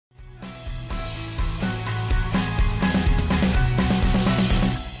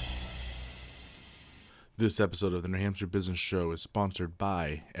This episode of the New Hampshire Business Show is sponsored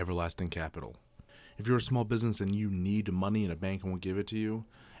by Everlasting Capital. If you're a small business and you need money and a bank won't give it to you,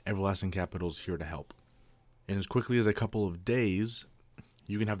 Everlasting Capital is here to help. In as quickly as a couple of days,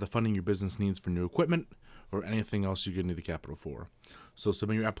 you can have the funding your business needs for new equipment or anything else you're going to need the capital for. So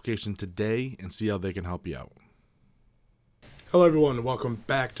submit your application today and see how they can help you out. Hello everyone, and welcome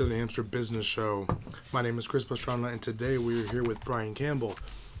back to the New Hampshire Business Show. My name is Chris Pastrana, and today we're here with Brian Campbell.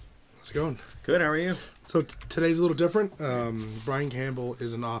 How's it going? Good, how are you? So today's a little different. Brian Campbell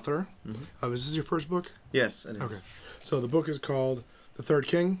is an author. Mm-hmm. Is this your first book? Yes, it is. Okay. So the book is called The Third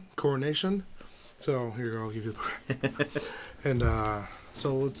King, Coronation. So here you go, I'll give you the book. And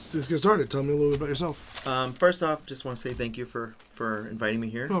so let's get started. Tell me a little bit about yourself. First off, just want to say thank you for inviting me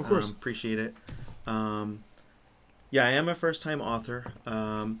here. Oh, of course. Appreciate it. Yeah, I am a first-time author.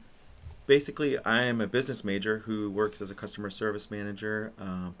 Basically, I am a business major who works as a customer service manager,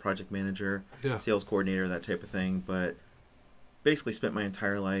 project manager, sales coordinator, that type of thing. But basically spent my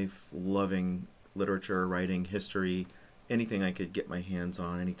entire life loving literature, writing, history, anything I could get my hands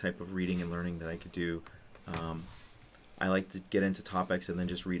on, any type of reading and learning that I could do. I like to get into topics and then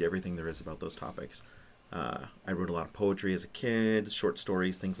just read everything there is about those topics. I wrote a lot of poetry as a kid, short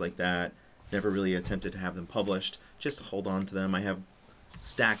stories, things like that. Never really attempted to have them published, just hold on to them. I have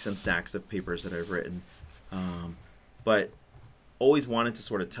stacks and stacks of papers that I've written, but always wanted to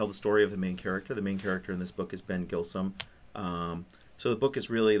sort of tell the story of the main character. The main character in this book is Ben Gilsum. So the book is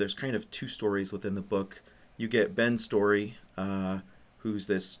really, there's kind of two stories within the book. You get Ben's story, who's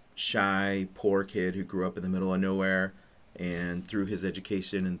this shy, poor kid who grew up in the middle of nowhere, and through his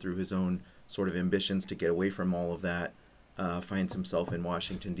education and through his own sort of ambitions to get away from all of that, finds himself in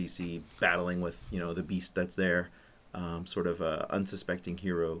Washington, D.C., battling with, the beast that's there. Sort of a unsuspecting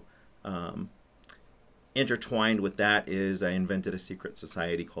hero. Intertwined with that is I invented a secret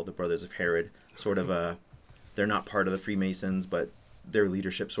society called the Brothers of Herod. They're not part of the Freemasons, but their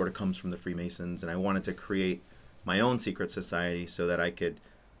leadership sort of comes from the Freemasons. And I wanted to create my own secret society so that I could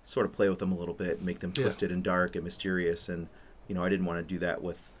sort of play with them a little bit, make them twisted and dark and mysterious. And, I didn't want to do that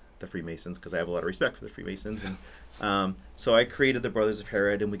with the Freemasons because I have a lot of respect for the Freemasons. And so I created the Brothers of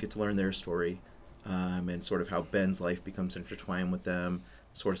Herod, and we get to learn their story. And sort of how Ben's life becomes intertwined with them,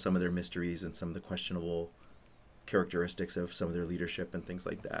 sort of some of their mysteries and some of the questionable characteristics of some of their leadership and things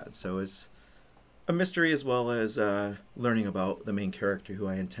like that. So it's a mystery as well as learning about the main character who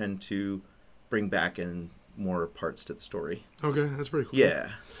I intend to bring back in more parts to the story. Okay, that's pretty cool. Yeah.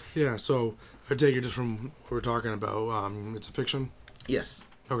 Yeah, so I take it just from what we're talking about, it's a fiction? Yes.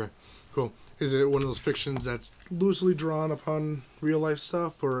 Okay, cool. Is it one of those fictions that's loosely drawn upon real life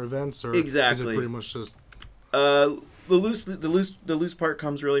stuff or events, or exactly. Is it pretty much just the loose part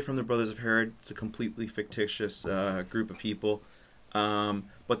comes really from the Brothers of Herod. It's a completely fictitious group of people,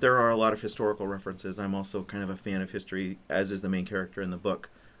 but there are a lot of historical references. I'm also kind of a fan of history, as is the main character in the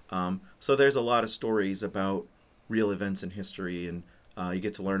book. So there's a lot of stories about real events in history, and you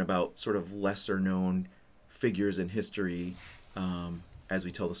get to learn about sort of lesser known figures in history as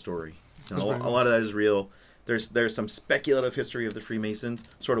we tell the story. So a lot of that is real. There's some speculative history of the Freemasons,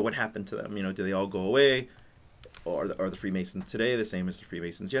 sort of what happened to them. Do they all go away? Or are the Freemasons today the same as the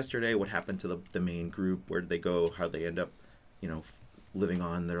Freemasons yesterday? What happened to the main group? Where did they go? How did they end up, living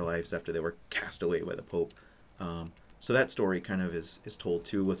on their lives after they were cast away by the Pope? So that story kind of is told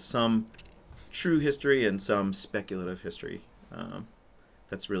too, with some true history and some speculative history.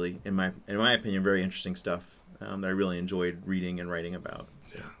 That's really, in my opinion, very interesting stuff that I really enjoyed reading and writing about.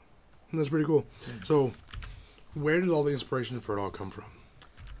 Yeah. That's pretty cool. So, where did all the inspiration for it all come from?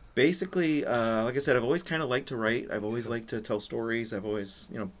 Basically, like I said, I've always kind of liked to write. I've always liked to tell stories. I've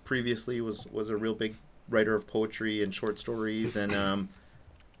always, previously was a real big writer of poetry and short stories, and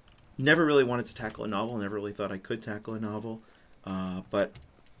never really wanted to tackle a novel. Never really thought I could tackle a novel. But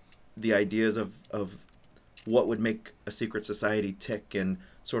the ideas of what would make a secret society tick, and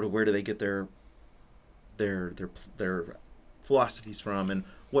sort of where do they get their philosophies from, and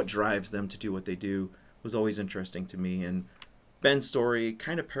what drives them to do what they do, was always interesting to me. And Ben's story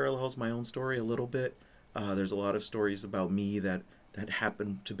kind of parallels my own story a little bit. There's a lot of stories about me that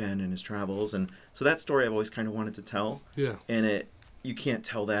happened to Ben in his travels, and so that story I've always kind of wanted to tell. Yeah. And you can't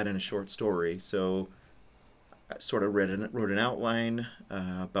tell that in a short story, so I sort of wrote an outline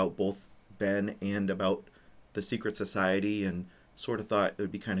about both Ben and about the secret society, and sort of thought it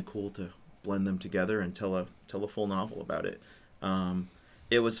would be kind of cool to blend them together and tell a full novel about it.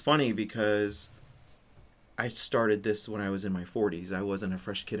 It was funny because I started this when I was in my 40s. I wasn't a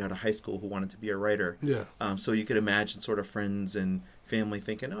fresh kid out of high school who wanted to be a writer. Yeah. So you could imagine sort of friends and family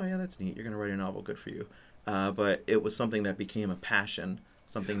thinking, oh yeah, that's neat. You're going to write a novel. Good for you. But it was something that became a passion,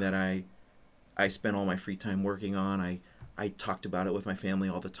 something that I I spent all my free time working on. I talked about it with my family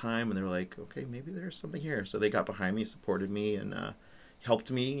all the time, and they're like, okay, maybe there's something here. So they got behind me, supported me, and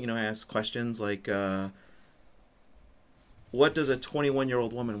helped me, you know, ask questions like, what does a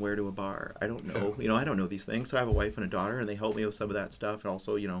 21-year-old woman wear to a bar? I don't know. You know, I don't know these things. So I have a wife and a daughter, and they help me with some of that stuff, and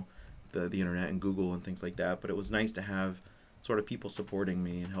also, you know, the internet and Google and things like that. But it was nice to have sort of people supporting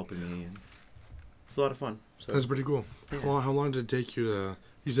me and helping me, and it's a lot of fun. So, that's pretty cool. Yeah. How long did it take you to?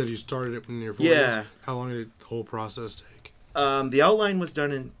 You said you started it when you were 40s. Yeah. How long did the whole process take? The outline was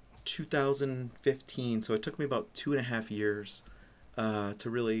done in 2015, so it took me about 2.5 years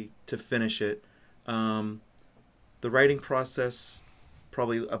to finish it. The writing process,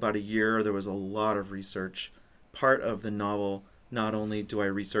 probably about a year. There was a lot of research. Part of the novel, not only do I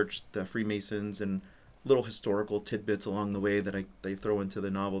research the Freemasons and little historical tidbits along the way that they throw into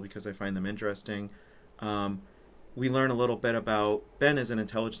the novel because I find them interesting. We learn a little bit about Ben is an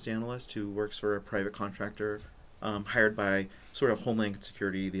intelligence analyst who works for a private contractor hired by sort of Homeland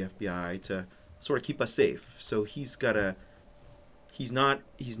Security, the FBI, to sort of keep us safe. So he's not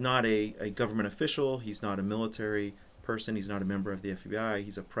a government official. He's not a military person. He's not a member of the FBI.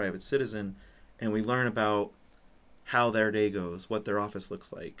 He's a private citizen. And we learn about how their day goes, what their office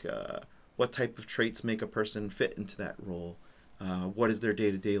looks like, what type of traits make a person fit into that role, what is their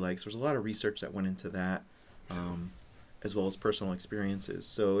day-to-day like. So there's a lot of research that went into that, as well as personal experiences.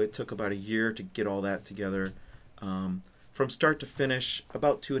 So it took about a year to get all that together. From start to finish,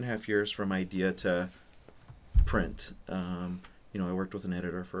 about 2.5 years from idea to print. You know, I worked with an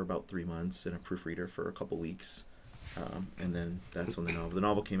editor for about 3 months and a proofreader for a couple weeks. And then that's when the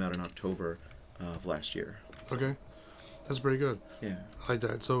novel came out in October of last year. Okay. That's pretty good. Yeah. I like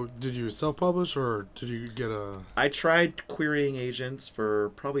that. So did you self-publish or did you get a... I tried querying agents for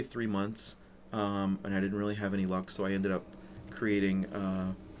probably 3 months, and I didn't really have any luck, so I ended up creating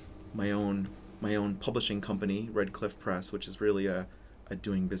my own publishing company, Red Cliff Press, which is really a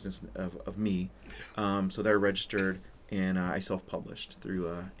doing business of me. So they're registered, and I self-published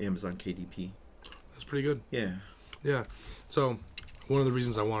through Amazon KDP. That's pretty good. Yeah. Yeah. So one of the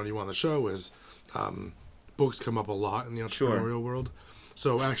reasons I wanted you on the show is books come up a lot in the entrepreneurial world.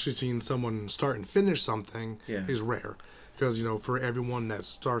 So actually seeing someone start and finish something is rare. Because, you know, for everyone that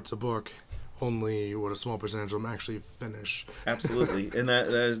starts a book, only a small percentage of them actually finish. Absolutely. And that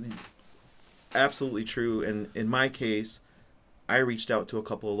is absolutely true. And in my case, I reached out to a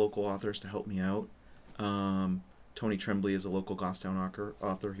couple of local authors to help me out. Tony Tremblay is a local Goffstown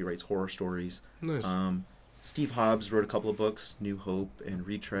author. He writes horror stories. Nice. Steve Hobbs wrote a couple of books, New Hope and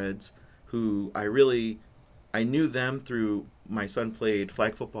Retreads, who I knew them through my son played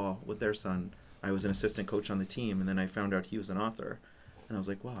flag football with their son. I was an assistant coach on the team, and then I found out he was an author. And I was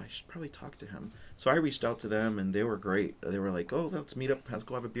like, well, I should probably talk to him. So I reached out to them, and they were great. They were like, oh, let's meet up. Let's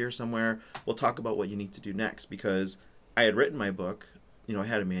go have a beer somewhere. We'll talk about what you need to do next. Because I had written my book. You know, I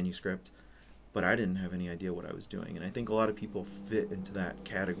had a manuscript, but I didn't have any idea what I was doing. And I think a lot of people fit into that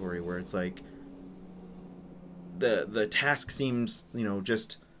category where it's like the task seems, you know,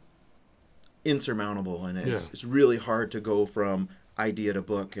 just insurmountable. And it's really hard to go from idea to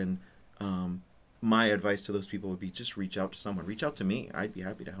book. And my advice to those people would be just reach out to someone. Reach out to me. I'd be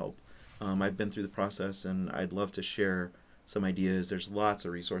happy to help. I've been through the process, and I'd love to share some ideas. There's lots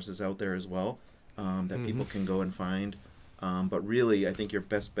of resources out there as well that people can go and find. But really, I think your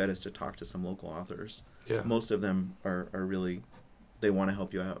best bet is to talk to some local authors. Yeah. Most of them are really, they want to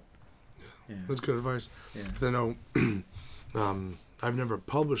help you out. Yeah. That's good advice. Yeah. 'Cause I know I've never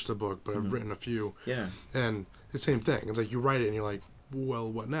published a book, but I've written a few. Yeah. And the same thing. It's like you write it and you're like,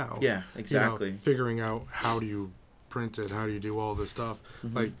 well, what now? Yeah, exactly. You know, figuring out how do you print it, how do you do all this stuff.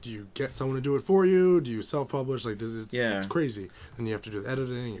 Like, do you get someone to do it for you? Do you self-publish? Like, it's crazy. And you have to do the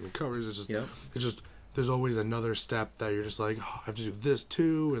editing and covers. It's just there's always another step that you're just like, oh, I have to do this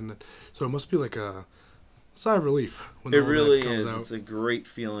too. And so it must be like a sigh of relief when it really comes is out. It's a great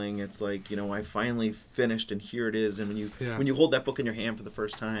feeling. It's like, you know, I finally finished and here it is. And when you hold that book in your hand for the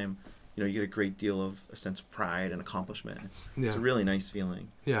first time, you know, you get a great deal of a sense of pride and accomplishment. It's a really nice feeling.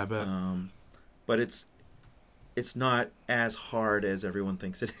 Yeah, I bet. But it's not as hard as everyone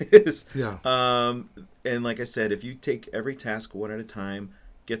thinks it is. Yeah. And like I said, if you take every task one at a time,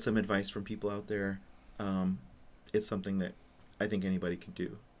 get some advice from people out there, it's something that I think anybody could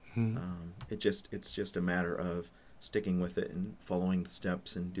do. It's just a matter of sticking with it and following the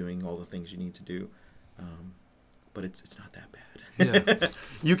steps and doing all the things you need to do. But it's not that bad. Yeah.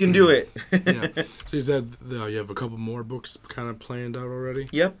 You can do it. Yeah. So you said you have a couple more books kind of planned out already?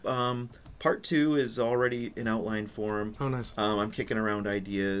 Yep. Part 2 is already in outline form. Oh, nice. I'm kicking around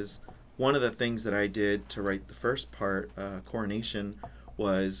ideas. One of the things that I did to write the first part, Coronation,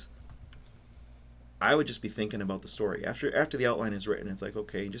 was I would just be thinking about the story. After the outline is written, it's like,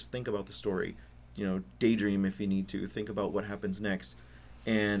 okay, just think about the story. Daydream if you need to. Think about what happens next.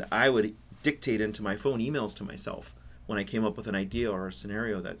 And I would dictate into my phone emails to myself when I came up with an idea or a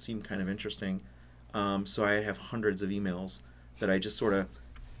scenario that seemed kind of interesting. So I have hundreds of emails that I just sort of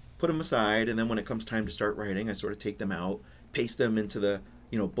put them aside, and then when it comes time to start writing, I sort of take them out, paste them into the,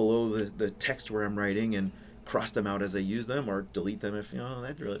 below the text where I'm writing, and cross them out as I use them, or delete them if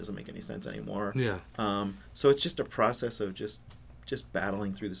that really doesn't make any sense anymore. Yeah. So it's just a process of just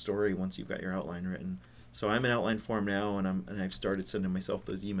battling through the story once you've got your outline written. So I'm in outline form now, and I've started sending myself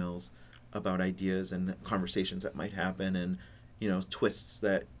those emails about ideas and conversations that might happen, and twists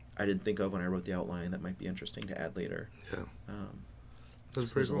that I didn't think of when I wrote the outline that might be interesting to add later. Yeah.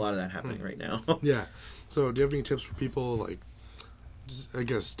 That's there's cool. A lot of that happening right now. Yeah. So do you have any tips for people, like, I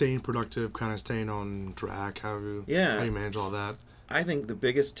guess, staying productive, kind of staying on track? How do you manage all that? I think the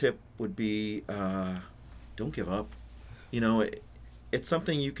biggest tip would be don't give up. It's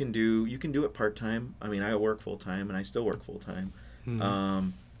something you can do. You can do it part-time. I mean, I work full-time, and I still work full-time. Mm-hmm.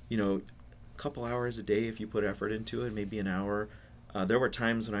 A couple hours a day if you put effort into it, maybe an hour. There were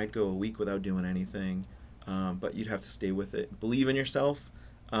times when I'd go a week without doing anything, but you'd have to stay with it. Believe in yourself.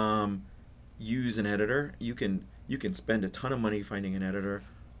 Use an editor. You can spend a ton of money finding an editor,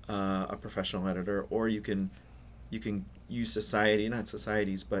 a professional editor, or you can use not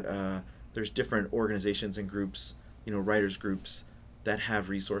societies, but there's different organizations and groups, writers groups that have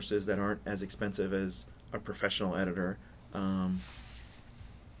resources that aren't as expensive as a professional editor, and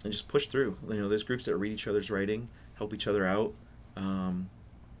just push through. There's groups that read each other's writing, help each other out.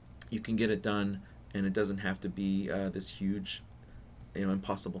 You can get it done, and it doesn't have to be this huge,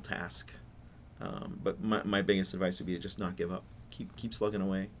 impossible task. But my biggest advice would be to just not give up. Keep slugging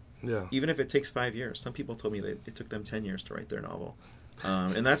away. Yeah. Even if it takes 5 years. Some people told me that it took them 10 years to write their novel.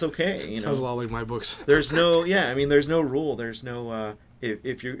 And that's okay. Sounds a lot like my books. There's no rule. There's no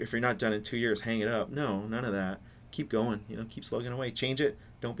if you're not done in 2 years, hang it up. No, none of that. Keep going. Keep slugging away. Change it.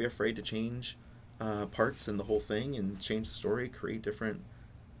 Don't be afraid to change parts and the whole thing, and change the story. Create different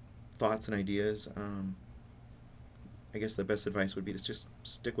thoughts and ideas. I guess the best advice would be to just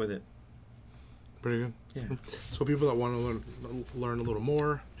stick with it. Pretty good. Yeah. So people that want to learn a little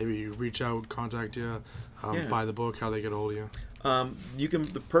more, maybe you reach out, contact you, buy the book. How they get a hold of you? You can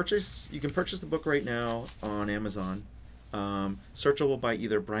purchase the book right now on Amazon. Searchable by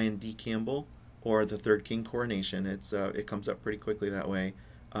either Brian D. Campbell or The Third King Coronation. It comes up pretty quickly that way.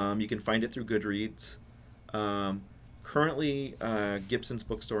 You can find it through Goodreads. Currently, Gibson's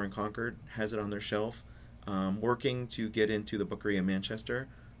Bookstore in Concord has it on their shelf. Working to get into the Bookery in Manchester.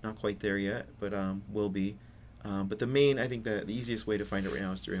 Not quite there yet, but will be. But I think the easiest way to find it right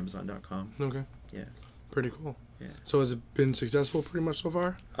now is through Amazon.com. Okay. Yeah. Pretty cool. Yeah. So has it been successful pretty much so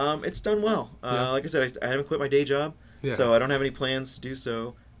far? It's done well. Like I said, I haven't quit my day job, so I don't have any plans to do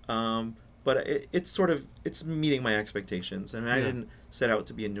so. But it's meeting my expectations. I mean, I didn't set out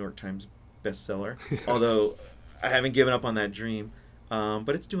to be a New York Times bestseller, although I haven't given up on that dream. But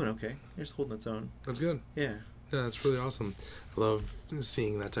it's doing okay. It's holding its own. That's good. Yeah. Yeah, that's really awesome. I love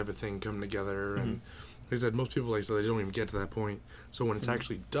seeing that type of thing come together. Mm-hmm. And like I said, most people, they don't even get to that point. So when it's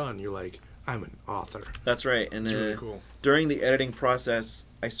actually done, you're like, I'm an author. That's right. And it's really cool. During the editing process,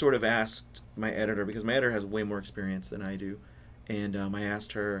 I sort of asked my editor, because my editor has way more experience than I do, and I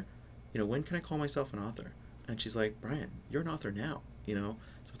asked her, when can I call myself an author? And she's like, Brian, you're an author now. So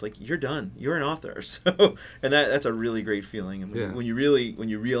it's like, you're done. You're an author. So, and that's a really great feeling. And when you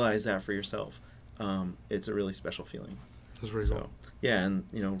realize that for yourself, it's a really special feeling. That's really cool. Yeah,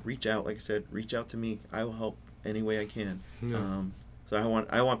 and reach out. Like I said, reach out to me. I will help any way I can. Yeah. So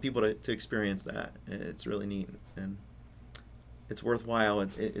I want people to experience that. It's really neat, and it's worthwhile.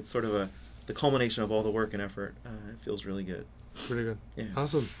 It's sort of the culmination of all the work and effort. It feels really good. Pretty good. Yeah.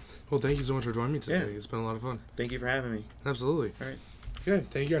 Awesome. Well, thank you so much for joining me today. Yeah. It's been a lot of fun. Thank you for having me. Absolutely. All right.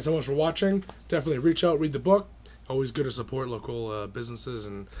 Good. Thank you guys so much for watching. Definitely reach out, read the book. Always good to support local businesses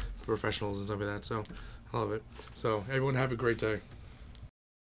and professionals and stuff like that. So I love it. So everyone have a great day.